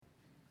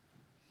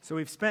So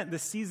we've spent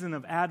this season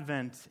of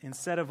Advent,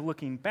 instead of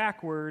looking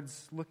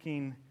backwards,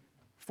 looking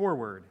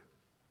forward.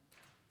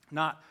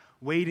 Not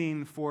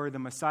waiting for the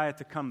Messiah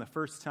to come the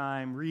first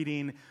time,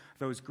 reading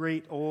those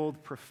great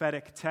old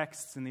prophetic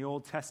texts in the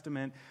Old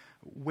Testament,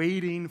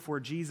 waiting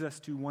for Jesus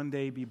to one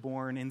day be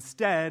born.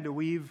 Instead,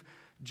 we've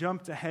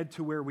jumped ahead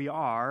to where we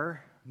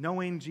are,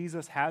 knowing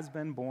Jesus has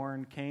been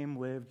born, came,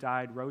 lived,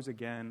 died, rose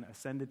again,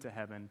 ascended to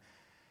heaven.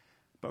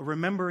 But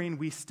remembering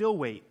we still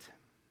wait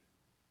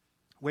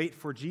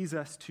for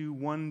Jesus to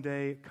one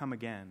day come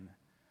again.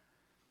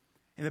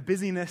 In the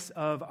busyness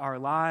of our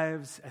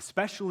lives,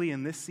 especially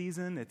in this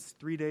season, it's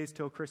 3 days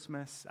till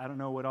Christmas. I don't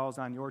know what all's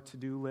on your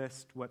to-do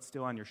list, what's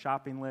still on your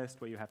shopping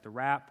list, what you have to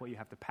wrap, what you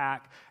have to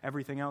pack,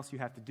 everything else you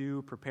have to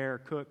do, prepare,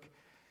 cook.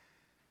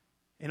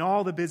 In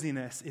all the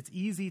busyness, it's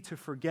easy to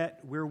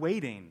forget we're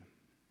waiting.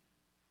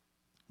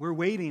 We're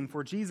waiting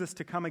for Jesus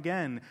to come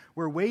again.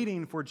 We're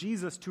waiting for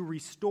Jesus to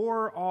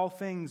restore all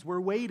things. We're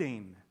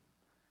waiting.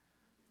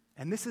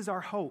 And this is our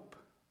hope,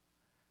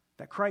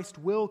 that Christ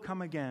will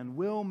come again,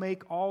 will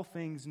make all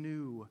things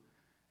new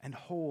and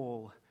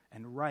whole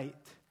and right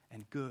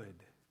and good.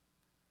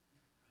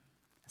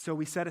 So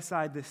we set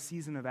aside this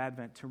season of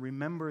Advent to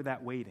remember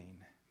that waiting,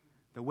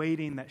 the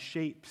waiting that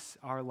shapes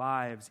our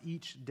lives,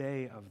 each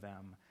day of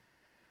them.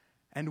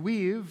 And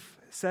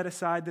we've set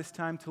aside this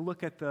time to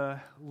look at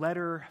the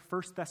letter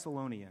 1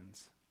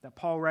 Thessalonians that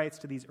Paul writes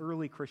to these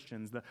early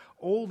Christians, the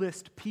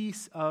oldest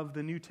piece of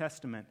the New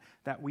Testament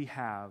that we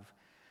have,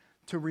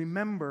 to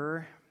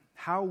remember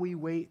how we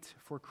wait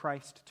for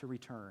Christ to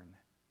return.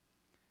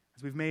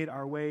 As we've made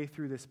our way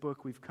through this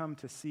book, we've come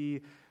to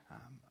see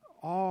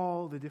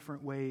all the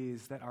different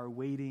ways that our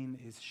waiting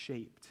is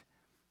shaped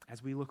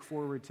as we look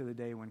forward to the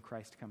day when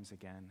Christ comes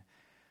again.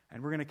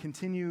 And we're going to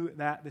continue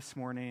that this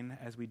morning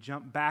as we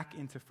jump back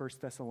into 1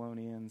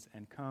 Thessalonians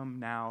and come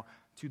now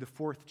to the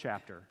 4th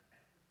chapter.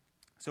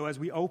 So as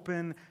we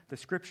open the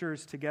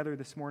scriptures together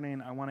this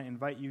morning, I want to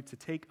invite you to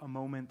take a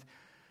moment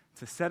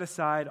to set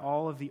aside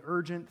all of the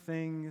urgent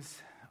things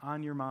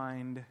on your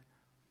mind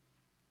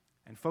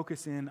and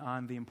focus in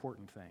on the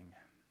important thing,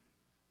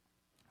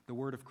 the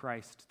word of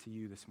Christ to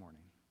you this morning.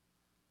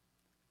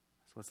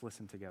 So let's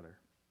listen together.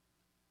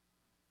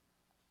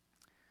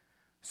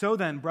 So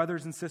then,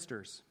 brothers and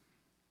sisters,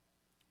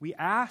 we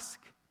ask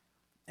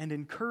and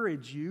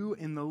encourage you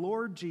in the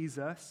Lord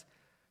Jesus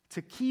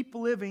to keep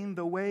living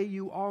the way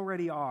you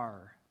already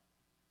are,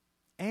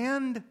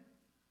 and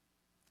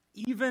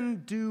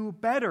even do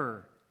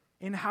better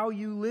in how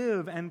you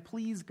live and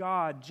please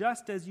God,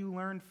 just as you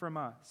learned from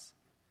us.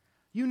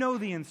 You know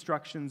the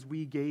instructions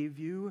we gave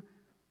you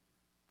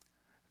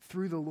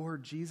through the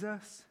Lord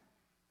Jesus.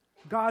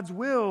 God's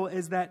will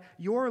is that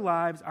your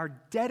lives are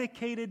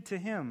dedicated to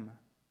Him.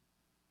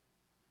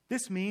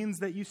 This means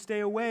that you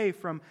stay away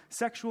from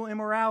sexual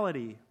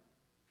immorality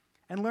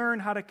and learn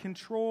how to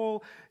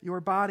control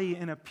your body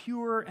in a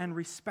pure and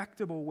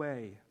respectable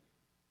way.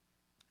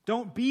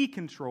 Don't be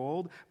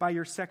controlled by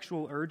your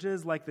sexual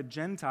urges like the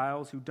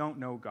Gentiles who don't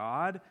know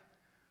God.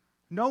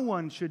 No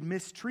one should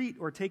mistreat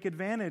or take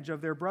advantage of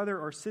their brother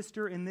or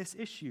sister in this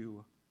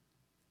issue.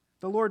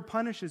 The Lord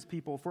punishes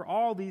people for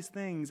all these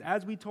things,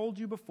 as we told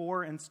you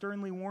before and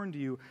sternly warned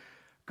you.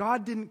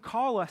 God didn't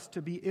call us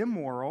to be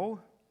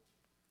immoral,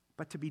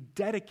 but to be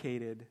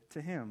dedicated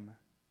to Him.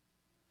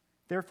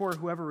 Therefore,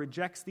 whoever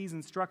rejects these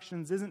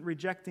instructions isn't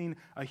rejecting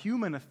a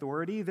human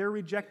authority, they're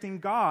rejecting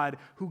God,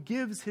 who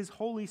gives His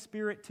Holy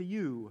Spirit to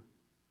you.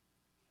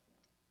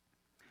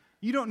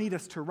 You don't need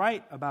us to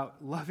write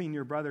about loving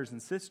your brothers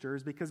and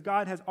sisters because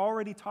God has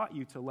already taught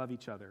you to love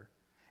each other.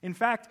 In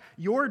fact,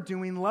 you're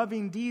doing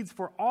loving deeds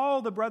for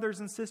all the brothers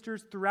and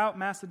sisters throughout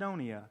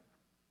Macedonia.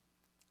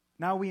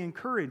 Now we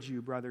encourage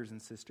you, brothers and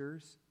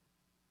sisters,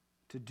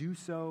 to do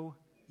so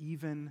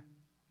even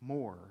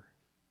more.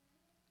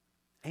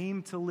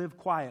 Aim to live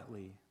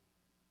quietly,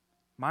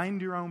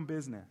 mind your own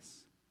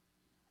business,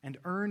 and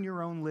earn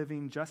your own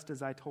living just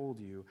as I told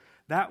you.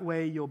 That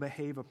way you'll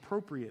behave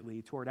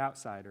appropriately toward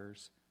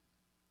outsiders,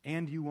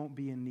 and you won't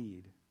be in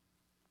need.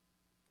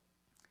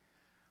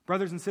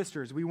 Brothers and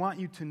sisters, we want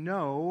you to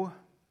know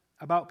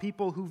about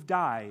people who've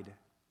died,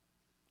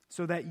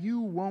 so that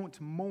you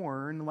won't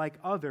mourn like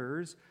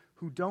others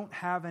who don't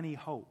have any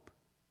hope.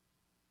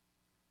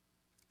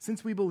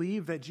 Since we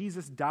believe that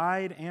Jesus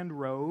died and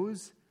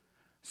rose,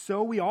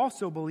 so we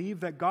also believe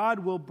that God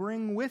will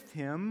bring with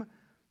Him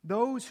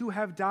those who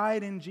have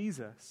died in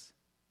Jesus.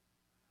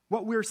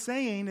 What we're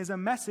saying is a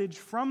message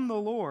from the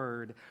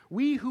Lord.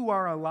 We who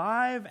are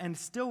alive and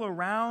still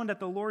around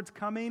at the Lord's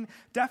coming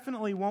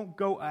definitely won't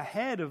go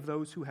ahead of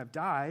those who have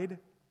died.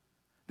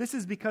 This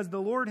is because the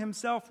Lord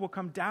Himself will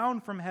come down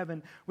from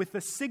heaven with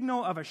the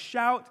signal of a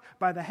shout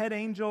by the head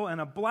angel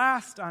and a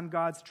blast on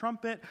God's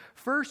trumpet.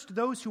 First,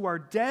 those who are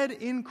dead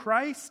in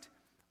Christ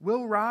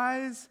will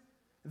rise.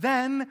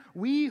 Then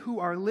we who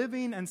are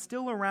living and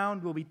still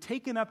around will be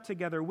taken up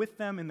together with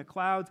them in the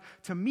clouds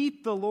to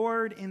meet the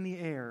Lord in the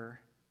air.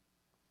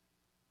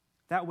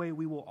 That way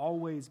we will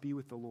always be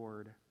with the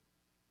Lord.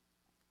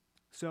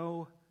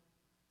 So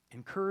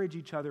encourage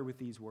each other with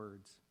these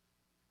words.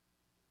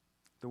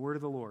 The word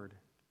of the Lord.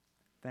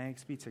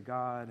 Thanks be to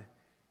God.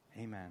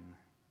 Amen.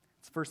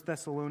 It's 1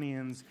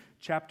 Thessalonians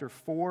chapter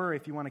 4.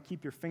 If you want to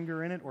keep your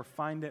finger in it or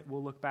find it,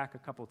 we'll look back a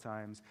couple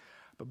times.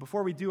 But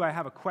before we do, I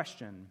have a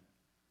question.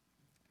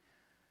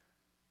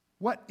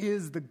 What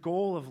is the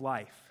goal of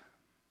life?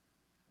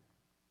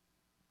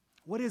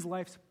 What is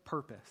life's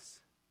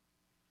purpose?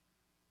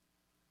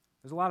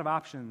 There's a lot of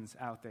options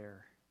out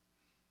there.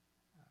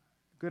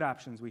 Good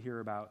options we hear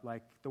about,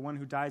 like the one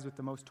who dies with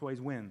the most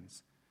toys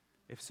wins.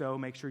 If so,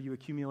 make sure you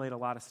accumulate a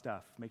lot of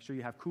stuff. Make sure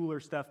you have cooler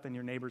stuff than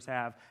your neighbors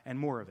have and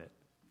more of it.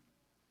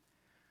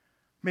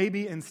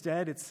 Maybe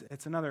instead,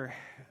 it's another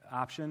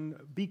option.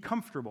 Be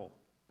comfortable.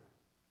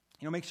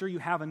 Make sure you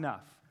have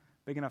enough.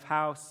 Big enough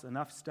house,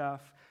 enough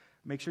stuff.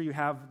 Make sure you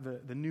have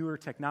the newer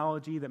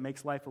technology that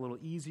makes life a little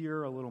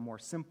easier, a little more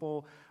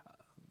simple.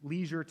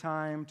 Leisure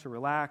time to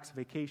relax,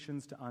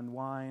 vacations to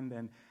unwind,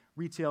 and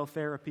retail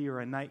therapy or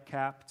a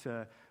nightcap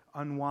to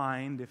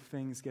unwind if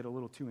things get a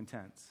little too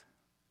intense.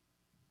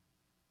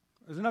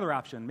 There's another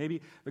option.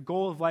 Maybe the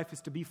goal of life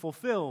is to be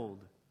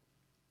fulfilled.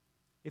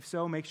 If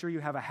so, make sure you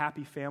have a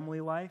happy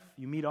family life.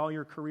 You meet all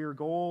your career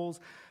goals,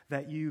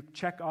 that you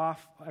check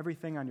off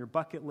everything on your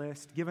bucket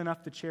list, give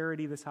enough to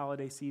charity this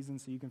holiday season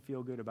so you can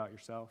feel good about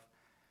yourself.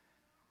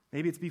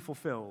 Maybe it's be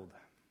fulfilled.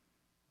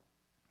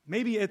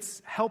 Maybe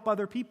it's help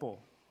other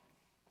people.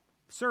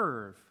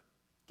 Serve,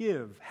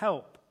 give,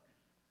 help,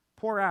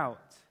 pour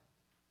out.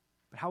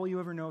 But how will you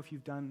ever know if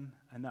you've done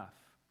enough?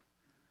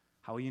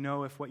 How will you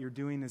know if what you're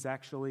doing is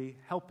actually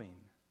helping?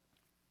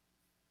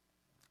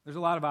 There's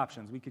a lot of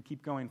options. We could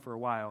keep going for a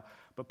while,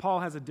 but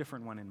Paul has a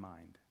different one in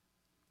mind.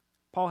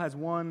 Paul has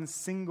one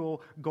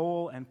single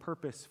goal and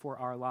purpose for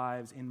our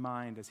lives in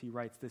mind as he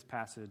writes this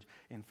passage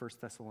in 1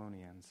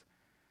 Thessalonians.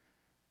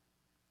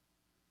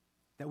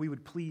 That we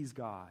would please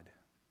God.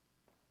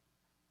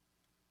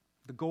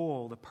 The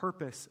goal, the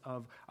purpose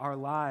of our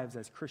lives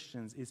as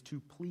Christians is to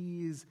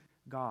please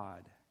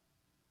God.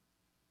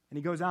 And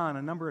he goes on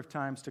a number of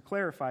times to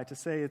clarify, to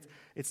say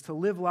it's to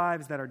live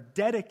lives that are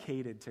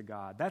dedicated to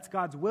God. That's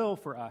God's will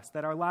for us,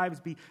 that our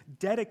lives be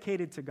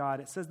dedicated to God.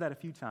 It says that a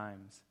few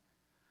times.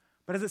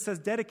 But as it says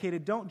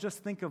dedicated, don't just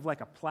think of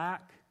like a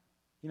plaque.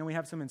 We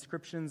have some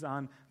inscriptions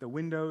on the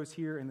windows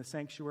here in the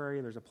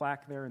sanctuary. There's a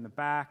plaque there in the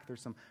back.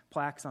 There's some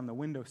plaques on the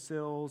window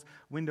sills,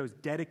 windows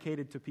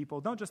dedicated to people.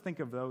 Don't just think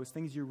of those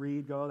things you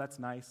read, go, oh, that's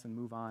nice, and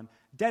move on.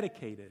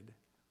 Dedicated.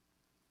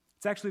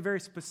 It's actually a very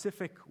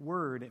specific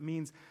word. It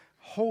means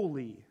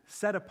holy,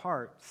 set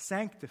apart,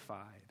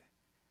 sanctified.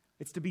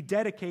 It's to be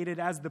dedicated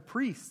as the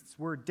priests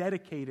were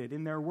dedicated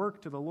in their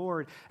work to the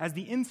Lord, as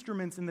the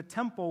instruments in the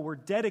temple were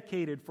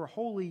dedicated for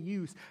holy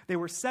use. They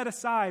were set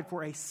aside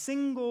for a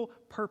single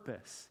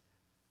purpose,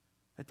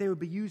 that they would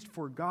be used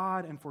for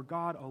God and for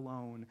God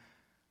alone.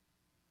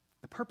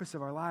 The purpose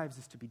of our lives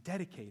is to be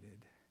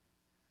dedicated,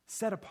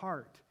 set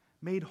apart,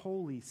 made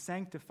holy,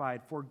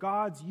 sanctified for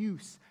God's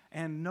use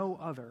and no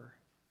other.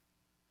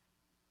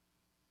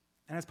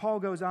 And as Paul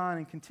goes on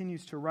and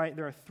continues to write,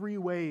 there are 3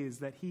 ways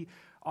that he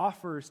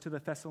offers to the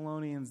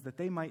Thessalonians that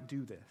they might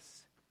do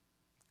this.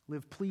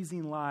 Live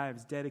pleasing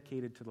lives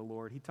dedicated to the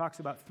Lord. He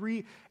talks about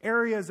 3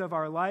 areas of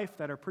our life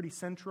that are pretty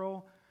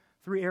central,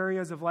 3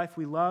 areas of life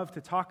we love to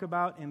talk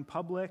about in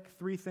public,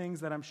 3 things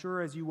that I'm sure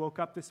as you woke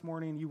up this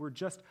morning, you were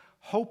just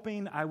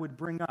hoping I would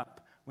bring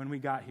up when we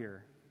got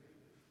here.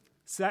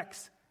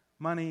 Sex,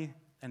 money,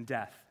 and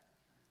death.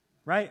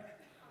 Right?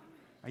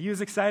 Are you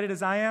as excited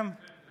as I am?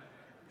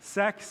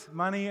 Sex,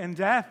 money, and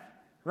death,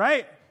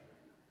 right?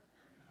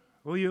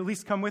 Will you at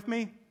least come with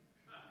me?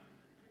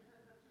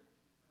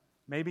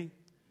 Maybe?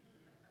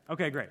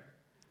 Okay, great.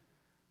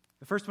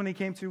 The first one he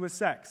came to was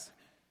sex.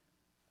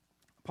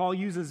 Paul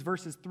uses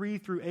verses 3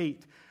 through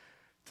 8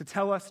 to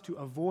tell us to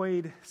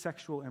avoid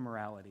sexual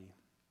immorality.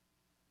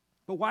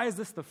 But why is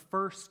this the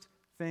first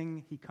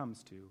thing he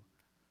comes to?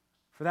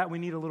 For that, we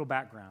need a little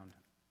background.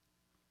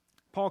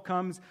 Paul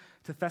comes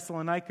to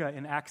Thessalonica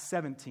in Acts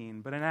 17,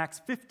 but in Acts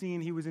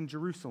 15, he was in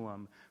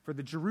Jerusalem for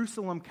the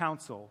Jerusalem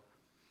Council.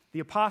 The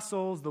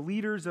apostles, the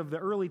leaders of the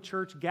early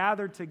church,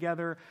 gathered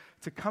together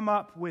to come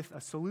up with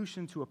a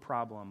solution to a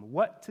problem.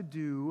 What to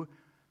do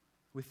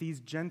with these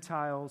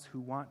Gentiles who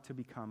want to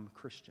become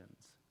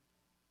Christians.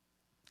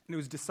 And it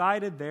was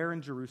decided there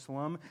in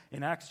Jerusalem,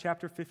 in Acts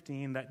chapter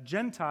 15, that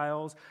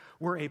Gentiles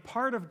were a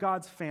part of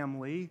God's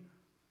family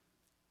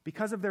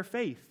because of their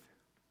faith.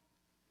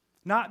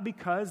 Not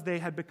because they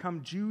had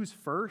become Jews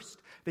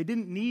first. They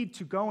didn't need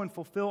to go and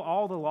fulfill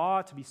all the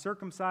law, to be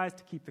circumcised,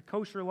 to keep the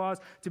kosher laws,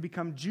 to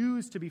become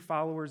Jews, to be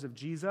followers of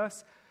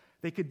Jesus.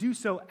 They could do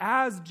so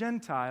as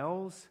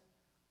Gentiles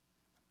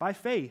by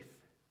faith.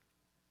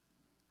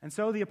 And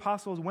so the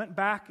apostles went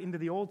back into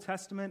the Old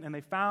Testament and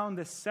they found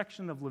this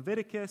section of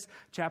Leviticus,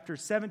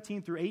 chapters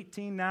 17 through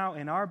 18 now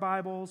in our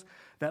Bibles,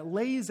 that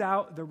lays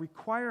out the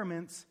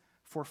requirements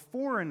for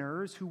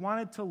foreigners who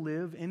wanted to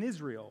live in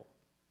Israel.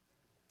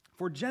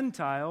 For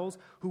Gentiles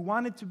who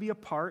wanted to be a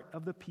part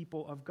of the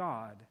people of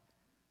God.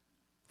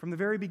 From the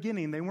very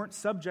beginning, they weren't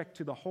subject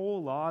to the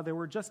whole law. There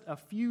were just a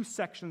few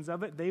sections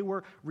of it they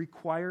were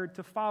required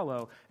to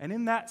follow. And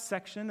in that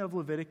section of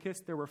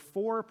Leviticus, there were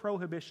 4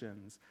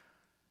 prohibitions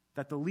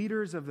that the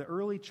leaders of the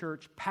early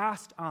church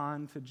passed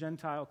on to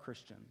Gentile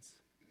Christians.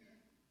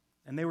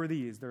 And they were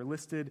these. They're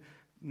listed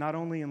not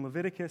only in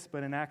Leviticus,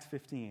 but in Acts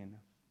 15.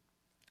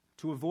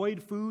 To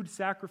avoid food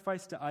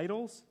sacrificed to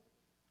idols,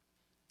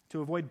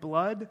 to avoid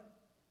blood,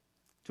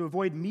 to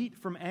avoid meat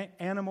from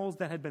animals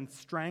that had been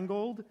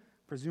strangled,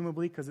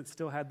 presumably because it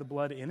still had the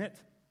blood in it,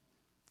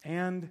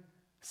 and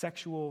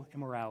sexual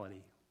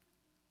immorality.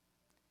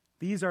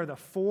 These are the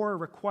 4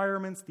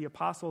 requirements the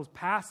apostles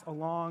pass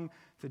along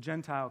to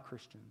Gentile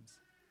Christians.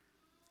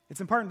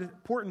 It's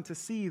important to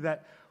see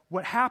that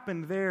what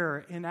happened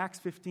there in Acts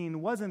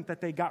 15 wasn't that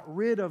they got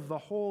rid of the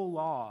whole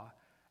law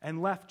and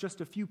left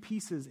just a few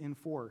pieces in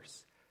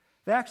force.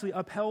 They actually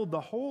upheld the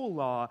whole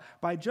law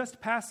by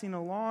just passing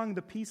along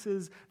the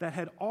pieces that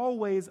had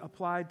always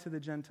applied to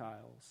the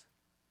Gentiles.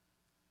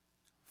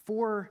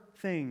 4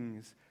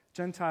 things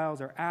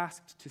Gentiles are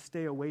asked to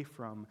stay away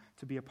from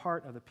to be a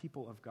part of the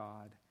people of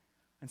God.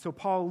 And so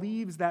Paul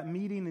leaves that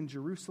meeting in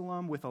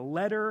Jerusalem with a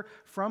letter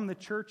from the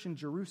church in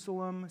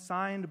Jerusalem,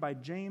 signed by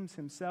James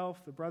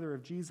himself, the brother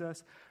of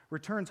Jesus,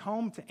 returns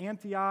home to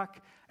Antioch,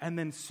 and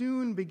then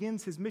soon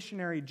begins his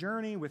missionary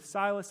journey with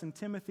Silas and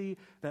Timothy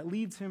that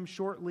leads him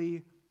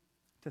shortly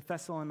to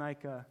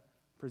Thessalonica,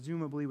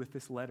 presumably with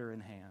this letter in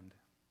hand.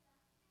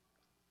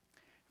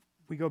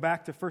 We go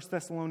back to 1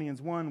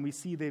 Thessalonians 1, we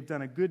see they've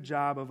done a good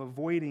job of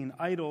avoiding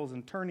idols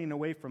and turning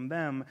away from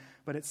them,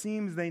 but it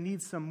seems they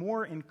need some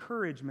more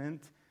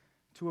encouragement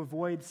to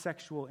avoid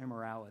sexual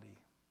immorality.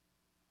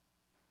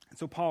 And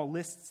so Paul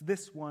lists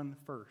this one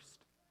first.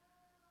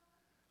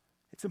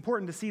 It's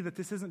important to see that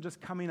this isn't just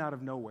coming out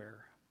of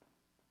nowhere.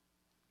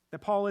 That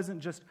Paul isn't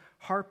just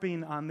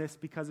harping on this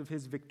because of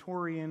his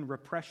Victorian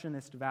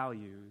repressionist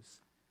values.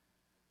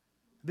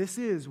 This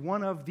is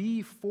one of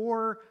the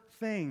 4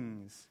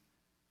 things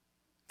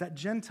that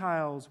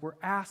Gentiles were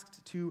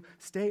asked to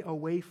stay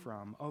away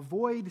from.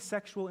 Avoid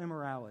sexual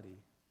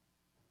immorality.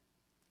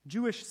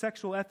 Jewish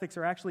sexual ethics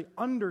are actually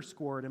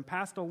underscored and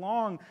passed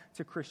along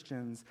to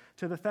Christians,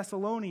 to the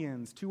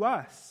Thessalonians, to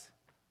us.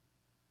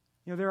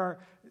 There are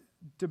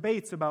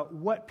debates about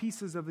what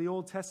pieces of the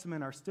Old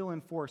Testament are still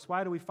in force.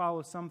 Why do we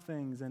follow some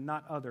things and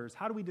not others?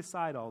 How do we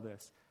decide all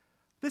this?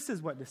 This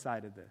is what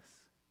decided this.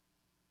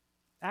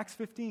 Acts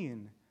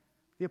 15,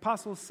 the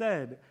apostles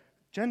said,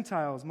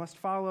 Gentiles must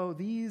follow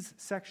these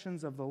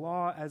sections of the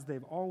law as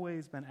they've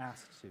always been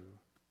asked to.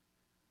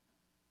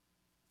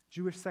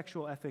 Jewish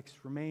sexual ethics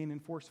remain in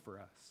force for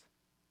us.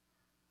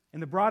 In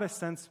the broadest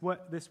sense,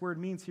 what this word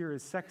means here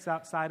is sex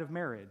outside of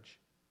marriage.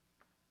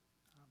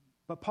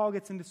 But Paul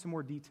gets into some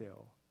more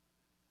detail,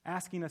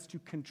 asking us to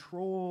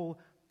control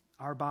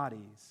our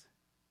bodies.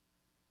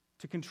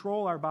 To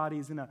control our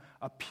bodies in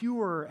a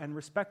pure and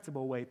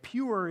respectable way.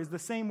 Pure is the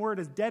same word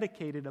as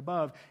dedicated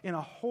above, in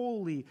a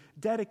holy,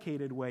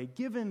 dedicated way,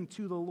 given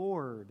to the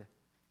Lord.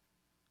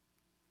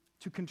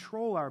 To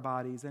control our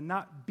bodies and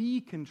not be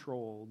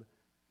controlled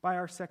by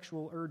our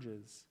sexual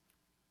urges.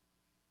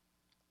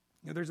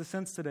 There's a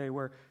sense today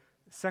where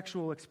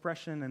sexual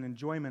expression and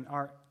enjoyment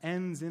are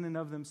ends in and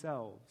of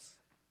themselves.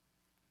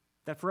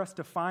 That for us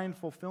to find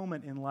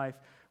fulfillment in life,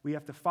 we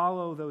have to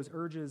follow those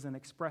urges and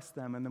express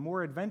them. And the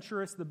more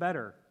adventurous, the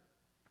better.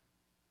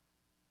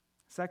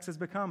 Sex has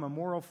become a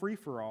moral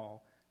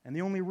free-for-all. And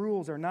the only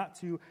rules are not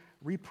to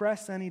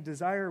repress any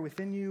desire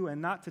within you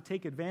and not to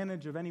take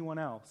advantage of anyone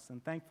else.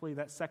 And thankfully,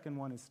 that second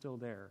one is still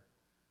there.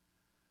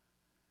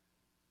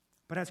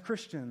 But as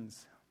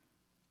Christians,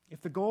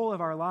 if the goal of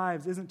our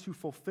lives isn't to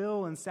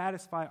fulfill and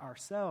satisfy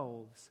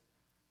ourselves,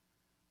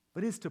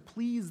 but is to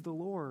please the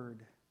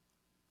Lord,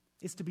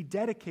 is to be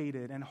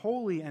dedicated and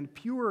holy and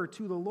pure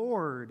to the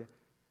Lord,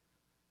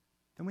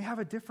 then we have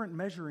a different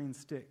measuring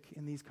stick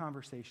in these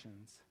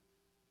conversations.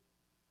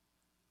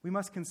 We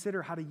must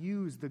consider how to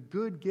use the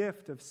good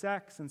gift of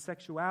sex and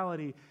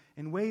sexuality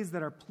in ways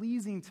that are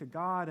pleasing to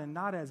God and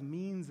not as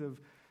means of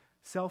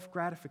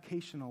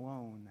self-gratification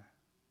alone.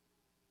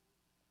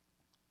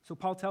 So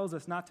Paul tells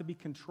us not to be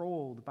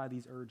controlled by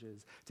these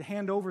urges, to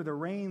hand over the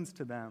reins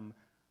to them.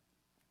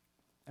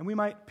 And we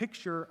might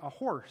picture a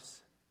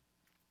horse,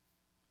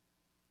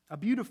 a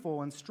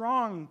beautiful and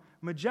strong,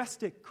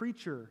 majestic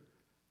creature,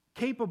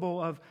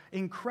 capable of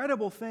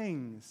incredible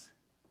things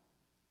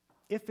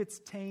if it's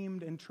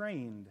tamed and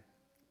trained.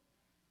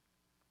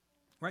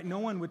 Right? No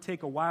one would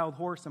take a wild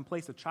horse and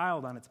place a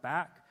child on its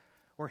back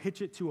or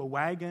hitch it to a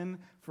wagon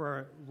for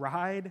a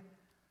ride,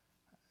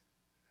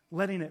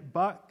 letting it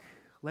buck,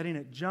 letting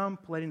it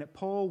jump, letting it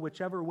pull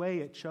whichever way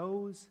it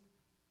chose.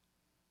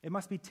 It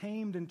must be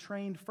tamed and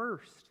trained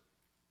first.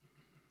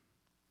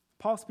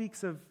 Paul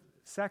speaks of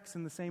sex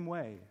in the same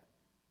way.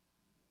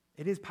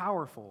 It is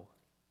powerful.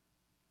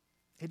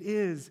 It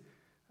is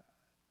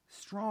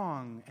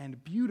strong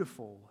and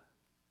beautiful,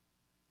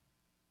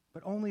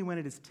 but only when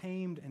it is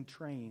tamed and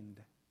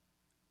trained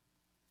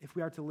if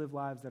we are to live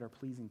lives that are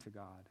pleasing to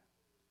God.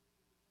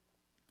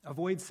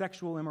 Avoid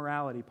sexual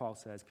immorality, Paul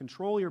says.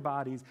 Control your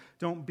bodies.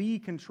 Don't be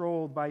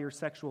controlled by your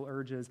sexual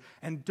urges.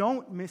 And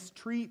don't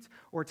mistreat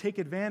or take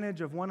advantage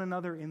of one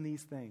another in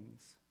these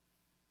things.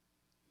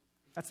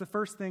 That's the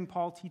first thing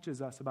Paul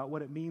teaches us about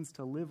what it means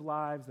to live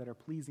lives that are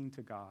pleasing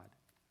to God.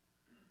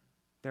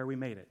 There, we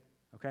made it,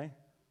 okay?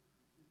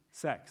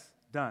 Sex,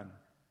 done.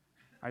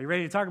 Are you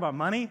ready to talk about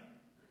money?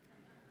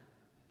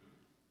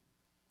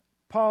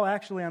 Paul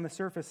actually, on the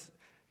surface,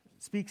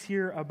 speaks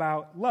here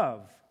about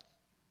love.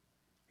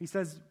 He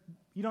says,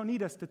 you don't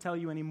need us to tell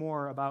you any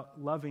more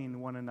about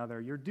loving one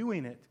another. You're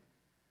doing it.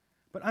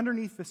 But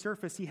underneath the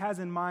surface, he has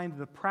in mind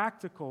the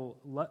practical,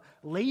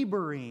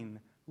 laboring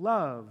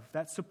love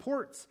that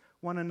supports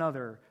one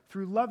another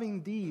through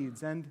loving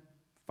deeds and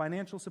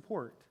financial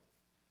support.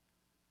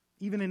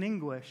 Even in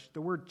English,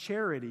 the word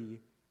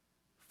charity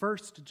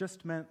first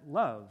just meant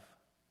love.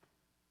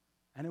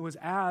 And it was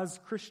as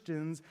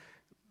Christians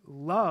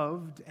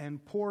loved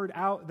and poured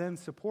out then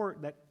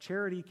support that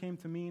charity came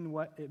to mean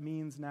what it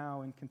means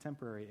now in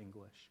contemporary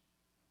English.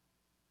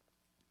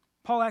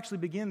 Paul actually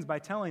begins by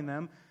telling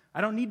them,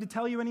 I don't need to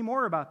tell you any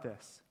more about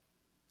this.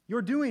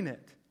 You're doing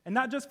it. And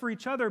not just for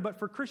each other, but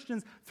for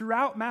Christians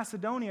throughout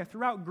Macedonia,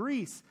 throughout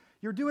Greece.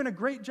 You're doing a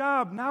great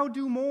job. Now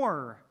do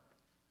more.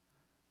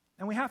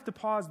 And we have to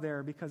pause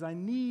there because I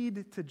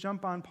need to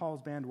jump on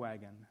Paul's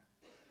bandwagon.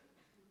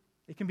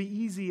 It can be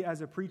easy as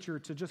a preacher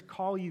to just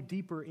call you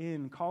deeper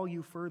in, call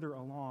you further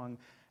along,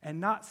 and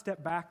not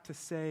step back to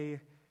say,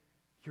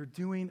 you're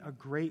doing a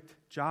great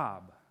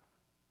job.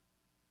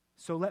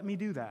 So let me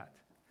do that.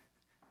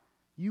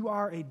 You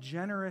are a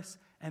generous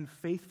and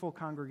faithful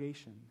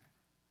congregation.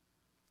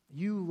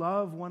 You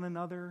love one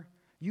another.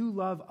 You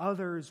love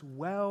others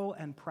well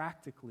and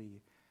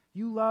practically.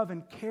 You love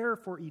and care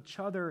for each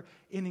other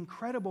in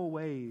incredible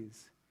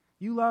ways.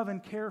 You love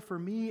and care for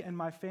me and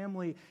my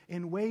family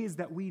in ways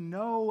that we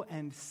know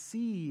and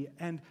see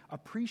and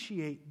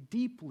appreciate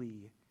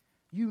deeply.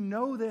 You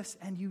know this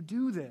and you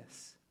do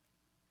this.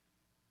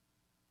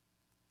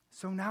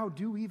 So now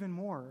do even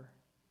more.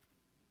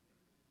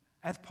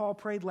 As Paul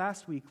prayed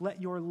last week,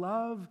 let your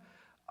love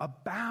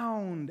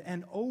abound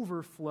and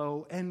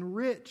overflow,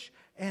 enrich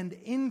and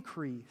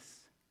increase.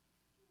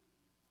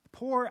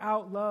 Pour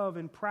out love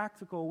in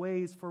practical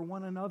ways for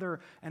one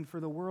another and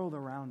for the world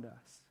around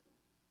us.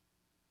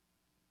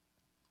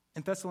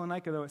 In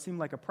Thessalonica, though, it seemed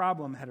like a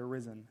problem had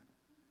arisen.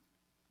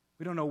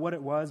 We don't know what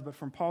it was, but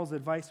from Paul's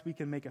advice, we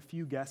can make a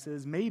few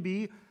guesses.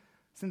 Maybe,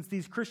 since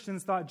these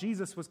Christians thought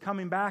Jesus was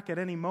coming back at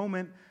any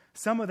moment,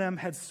 some of them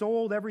had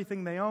sold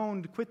everything they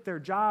owned, quit their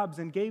jobs,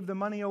 and gave the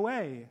money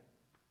away.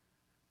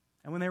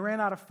 And when they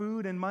ran out of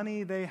food and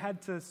money, they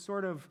had to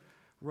sort of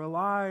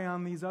rely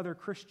on these other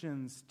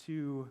Christians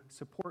to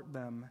support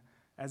them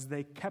as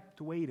they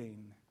kept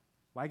waiting.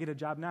 Why get a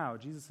job now?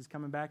 Jesus is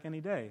coming back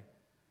any day.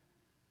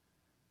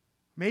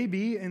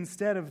 Maybe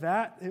instead of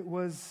that, it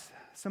was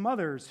some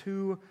others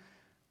who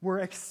were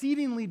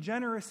exceedingly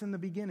generous in the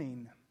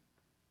beginning.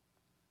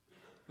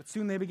 But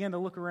soon they began to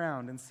look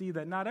around and see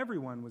that not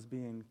everyone was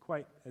being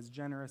quite as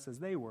generous as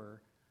they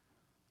were.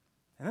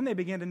 And then they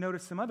began to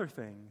notice some other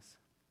things.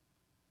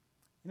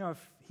 You know,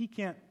 if he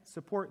can't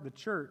support the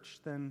church,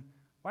 then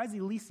why is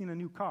he leasing a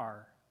new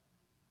car?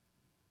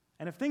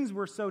 And if things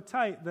were so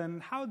tight,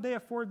 then how'd they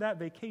afford that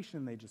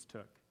vacation they just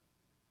took?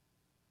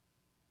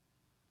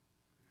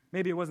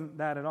 Maybe it wasn't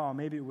that at all.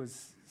 Maybe it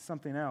was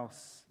something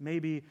else.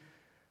 Maybe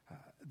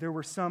there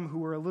were some who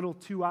were a little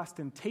too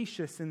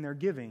ostentatious in their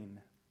giving.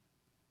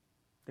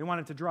 They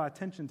wanted to draw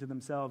attention to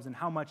themselves and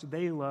how much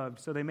they loved,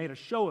 so they made a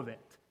show of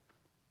it.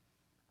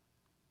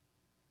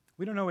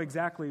 We don't know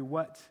exactly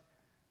what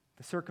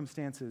the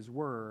circumstances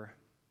were,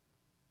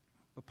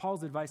 but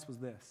Paul's advice was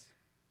this: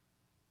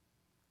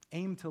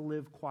 aim to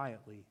live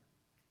quietly,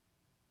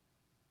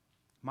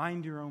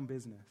 mind your own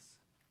business,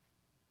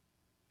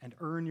 and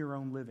earn your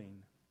own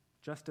living,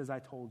 just as I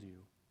told you.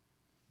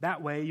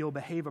 That way you'll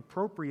behave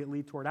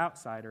appropriately toward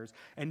outsiders,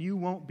 and you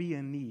won't be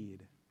in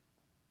need.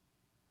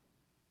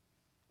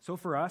 So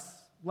for us,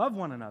 love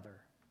one another.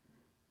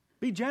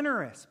 Be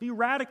generous. Be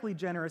radically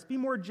generous. Be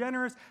more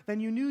generous than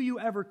you knew you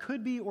ever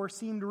could be or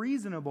seemed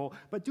reasonable,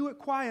 but do it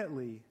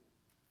quietly.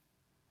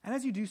 And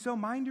as you do so,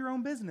 mind your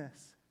own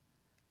business,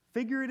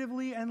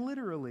 figuratively and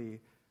literally.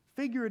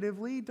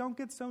 Figuratively, don't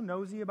get so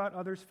nosy about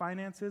others'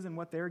 finances and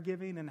what they're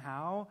giving and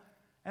how.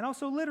 And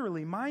also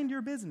literally, mind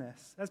your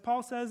business. As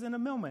Paul says in a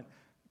moment,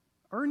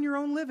 earn your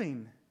own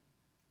living.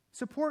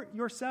 Support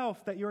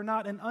yourself that you're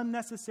not an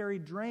unnecessary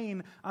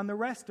drain on the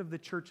rest of the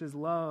church's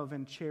love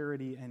and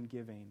charity and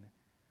giving.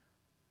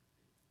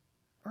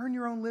 Earn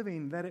your own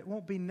living, that it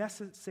won't be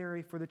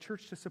necessary for the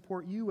church to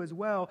support you as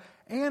well,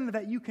 and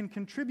that you can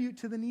contribute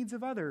to the needs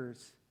of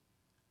others.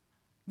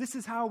 This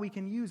is how we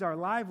can use our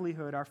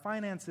livelihood, our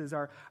finances,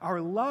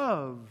 our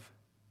love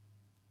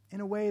in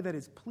a way that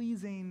is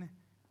pleasing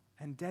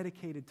and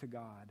dedicated to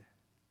God.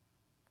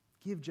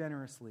 Give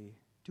generously,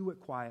 do it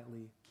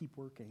quietly, keep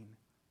working.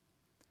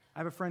 I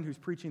have a friend who's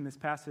preaching this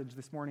passage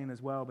this morning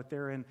as well, but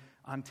they're in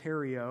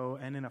Ontario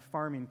and in a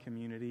farming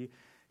community.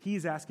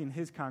 He's asking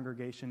his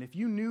congregation, if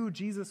you knew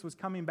Jesus was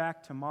coming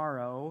back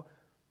tomorrow,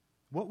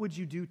 what would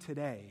you do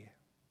today?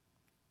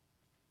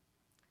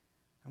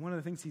 And one of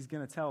the things he's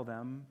going to tell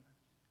them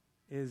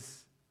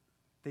is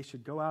they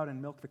should go out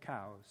and milk the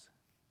cows.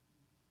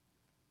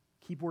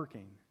 Keep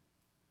working.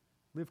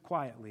 Live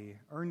quietly.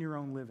 Earn your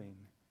own living.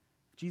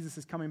 If Jesus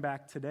is coming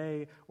back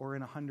today or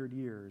in 100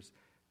 years,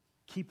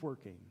 keep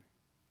working.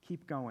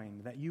 Keep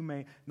going, that you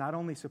may not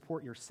only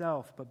support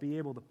yourself, but be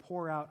able to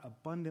pour out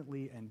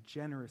abundantly and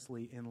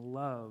generously in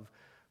love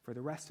for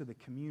the rest of the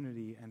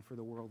community and for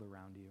the world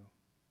around you.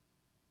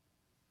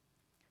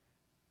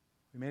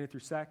 We made it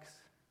through sex.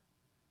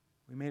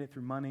 We made it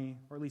through money,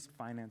 or at least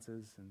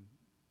finances and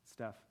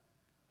stuff.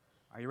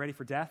 Are you ready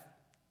for death?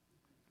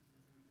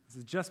 This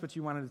is just what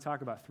you wanted to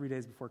talk about 3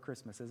 days before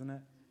Christmas, isn't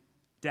it?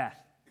 Death.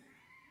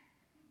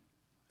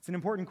 It's an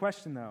important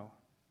question, though.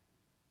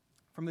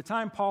 From the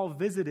time Paul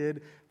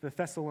visited the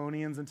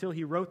Thessalonians until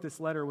he wrote this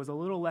letter was a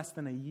little less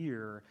than a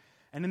year.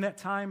 And in that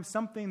time,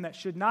 something that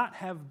should not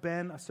have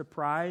been a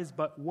surprise,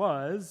 but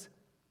was,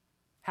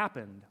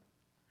 happened.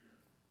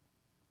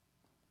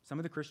 Some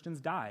of the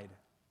Christians died.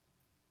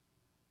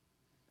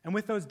 And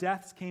with those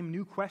deaths came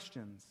new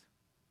questions.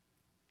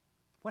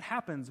 What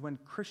happens when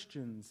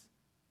Christians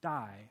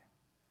die?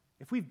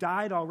 If we've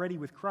died already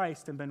with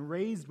Christ and been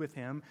raised with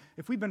him,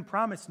 if we've been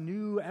promised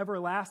new,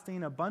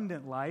 everlasting,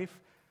 abundant life,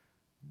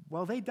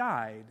 well, they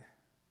died.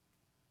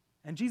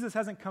 And Jesus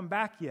hasn't come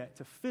back yet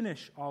to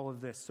finish all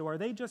of this. So are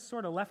they just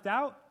sort of left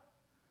out?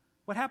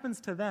 What happens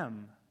to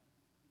them?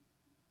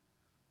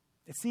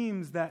 It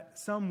seems that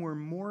some were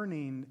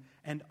mourning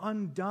and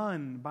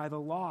undone by the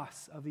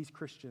loss of these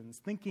Christians,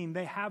 thinking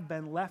they have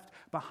been left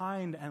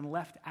behind and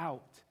left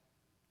out.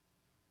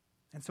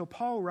 And so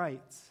Paul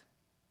writes,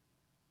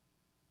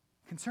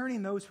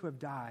 concerning those who have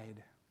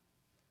died,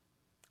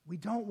 we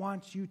don't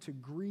want you to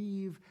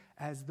grieve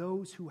as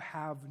those who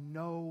have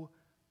no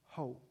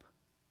hope.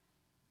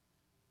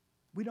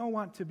 We don't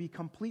want to be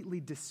completely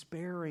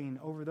despairing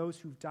over those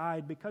who've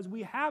died because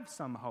we have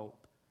some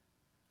hope.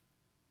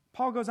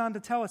 Paul goes on to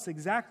tell us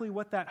exactly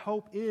what that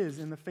hope is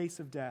in the face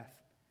of death.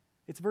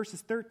 It's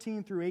verses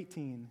 13 through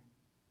 18.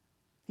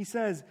 He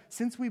says,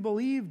 since we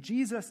believe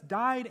Jesus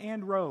died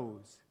and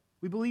rose,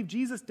 we believe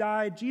Jesus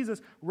died,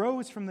 Jesus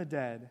rose from the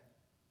dead,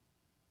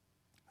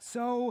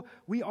 so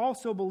we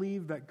also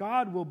believe that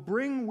God will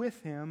bring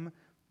with him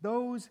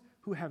those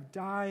who have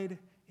died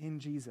in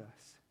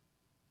Jesus.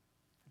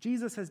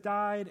 Jesus has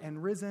died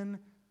and risen,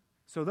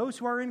 so those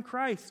who are in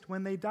Christ,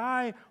 when they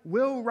die,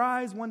 will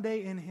rise one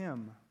day in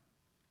him.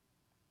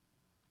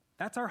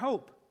 That's our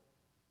hope.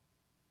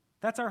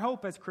 That's our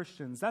hope as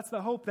Christians. That's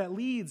the hope that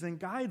leads and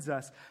guides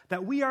us,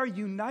 that we are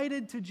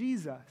united to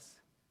Jesus.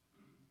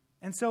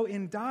 And so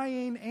in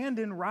dying and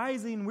in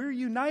rising, we're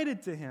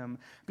united to him.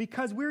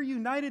 Because we're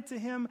united to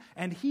him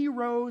and he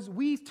rose,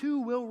 we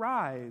too will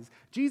rise.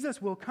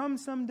 Jesus will come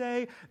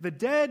someday. The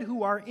dead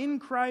who are in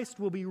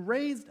Christ will be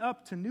raised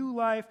up to new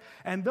life,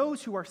 and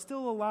those who are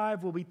still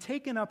alive will be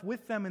taken up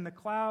with them in the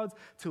clouds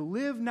to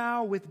live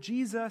now with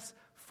Jesus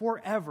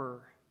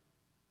forever.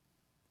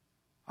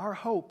 Our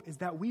hope is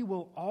that we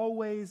will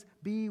always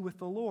be with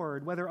the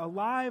Lord, whether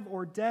alive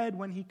or dead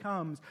when he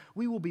comes.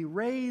 We will be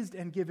raised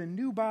and given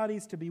new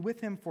bodies to be with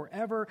him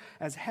forever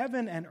as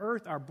heaven and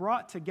earth are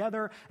brought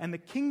together and the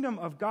kingdom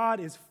of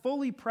God is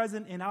fully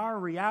present in our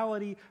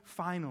reality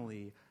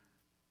finally.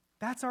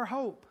 That's our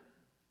hope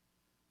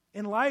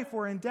in life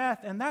or in death,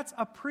 and that's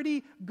a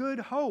pretty good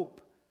hope.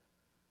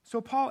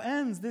 So Paul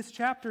ends this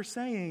chapter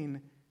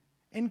saying,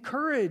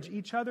 encourage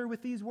each other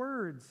with these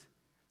words.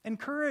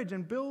 Encourage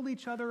and build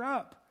each other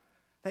up,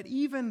 that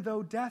even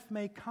though death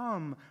may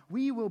come,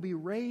 we will be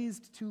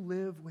raised to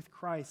live with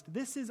Christ.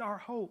 This is our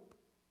hope.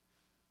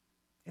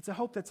 It's a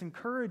hope that's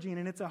encouraging,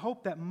 and it's a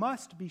hope that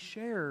must be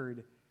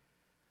shared,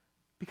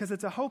 because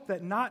it's a hope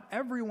that not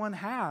everyone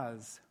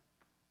has.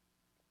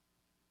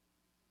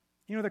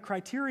 You know, the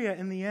criteria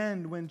in the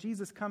end when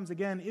Jesus comes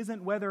again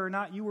isn't whether or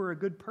not you were a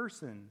good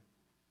person.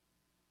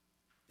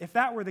 If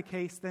that were the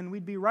case, then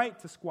we'd be right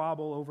to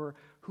squabble over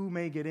who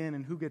may get in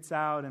and who gets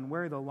out and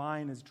where the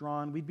line is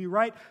drawn. We'd be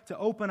right to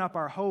open up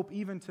our hope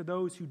even to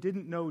those who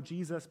didn't know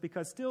Jesus,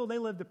 because still they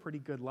lived a pretty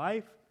good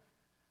life.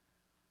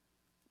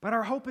 But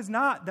our hope is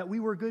not that we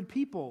were good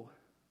people.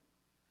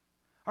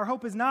 Our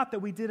hope is not that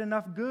we did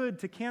enough good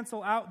to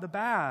cancel out the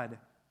bad.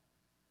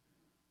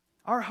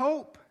 Our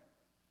hope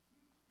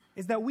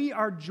is that we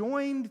are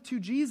joined to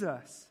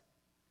Jesus.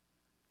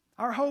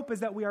 Our hope is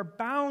that we are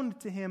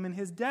bound to him in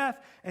his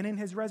death and in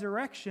his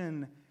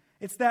resurrection.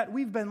 It's that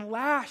we've been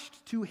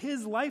lashed to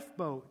his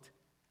lifeboat,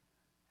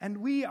 and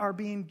we are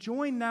being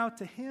joined now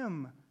to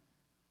him.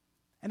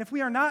 And if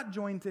we are not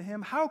joined to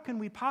him, how can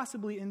we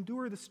possibly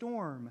endure the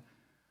storm?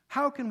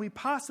 How can we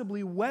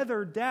possibly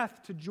weather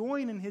death to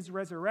join in his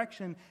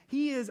resurrection?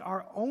 He is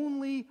our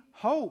only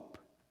hope.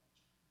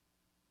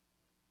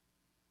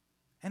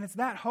 And it's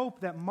that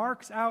hope that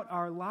marks out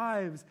our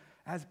lives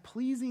as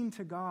pleasing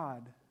to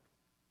God.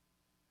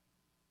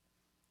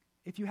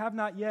 If you have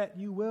not yet,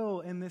 you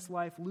will in this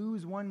life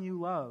lose one you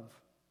love.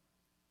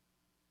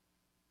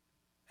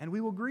 And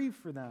we will grieve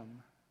for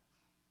them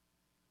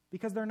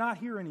because they're not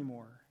here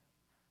anymore.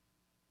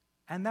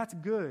 And that's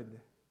good.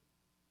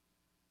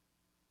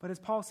 But as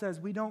Paul says,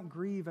 we don't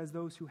grieve as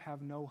those who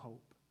have no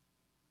hope.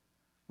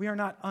 We are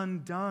not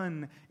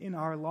undone in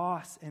our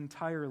loss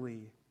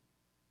entirely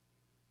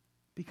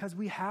because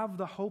we have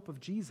the hope of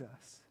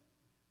Jesus.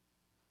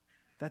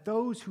 That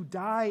those who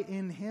die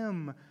in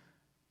him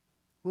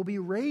will be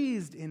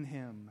raised in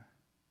him.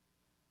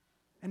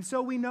 And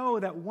so we know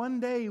that one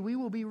day we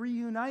will be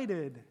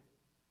reunited.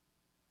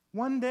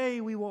 One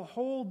day we will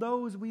hold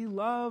those we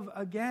love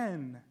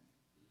again.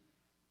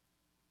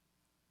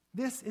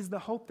 This is the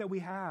hope that we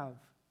have.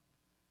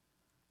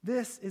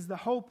 This is the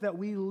hope that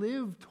we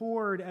live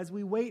toward as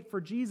we wait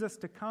for Jesus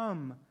to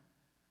come.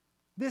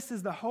 This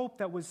is the hope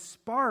that was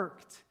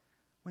sparked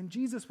when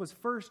Jesus was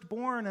first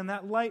born and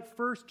that light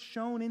first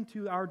shone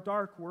into our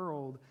dark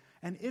world.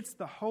 And it's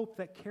the hope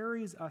that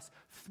carries us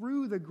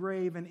through the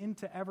grave and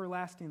into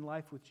everlasting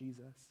life with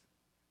Jesus.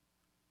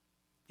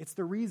 It's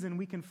the reason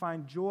we can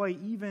find joy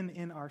even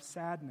in our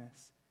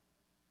sadness.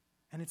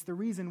 And it's the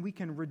reason we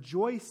can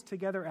rejoice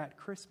together at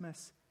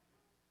Christmas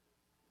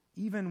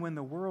even when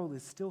the world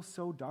is still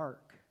so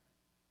dark.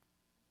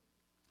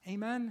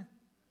 Amen?